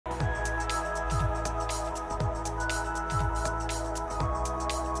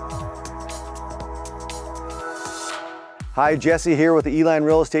Hi, Jesse here with the Eline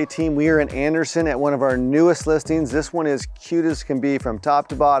Real Estate Team. We are in Anderson at one of our newest listings. This one is cute as can be from top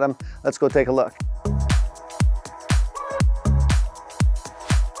to bottom. Let's go take a look.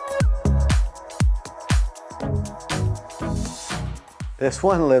 This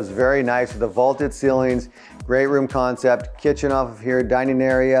one lives very nice with the vaulted ceilings, great room concept, kitchen off of here, dining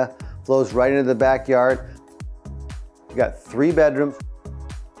area, flows right into the backyard. You got 3 bedrooms,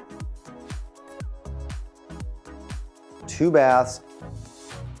 2 baths.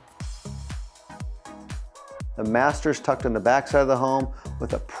 The master's tucked in the back side of the home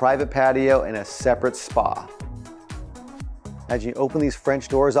with a private patio and a separate spa. As you open these French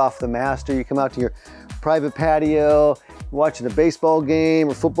doors off the master, you come out to your private patio, watching the baseball game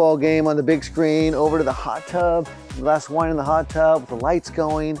or football game on the big screen, over to the hot tub, a glass of wine in the hot tub with the lights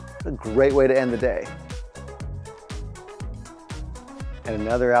going. It's a great way to end the day. And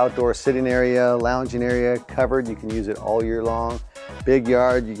another outdoor sitting area, lounging area, covered. You can use it all year long. Big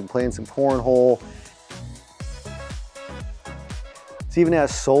yard, you can play in some cornhole. It even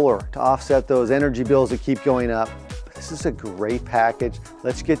has solar to offset those energy bills that keep going up. But this is a great package.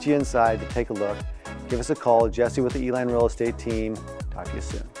 Let's get you inside to take a look. Give us a call, Jesse with the Eline Real Estate Team. Talk to you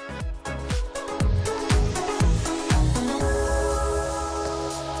soon.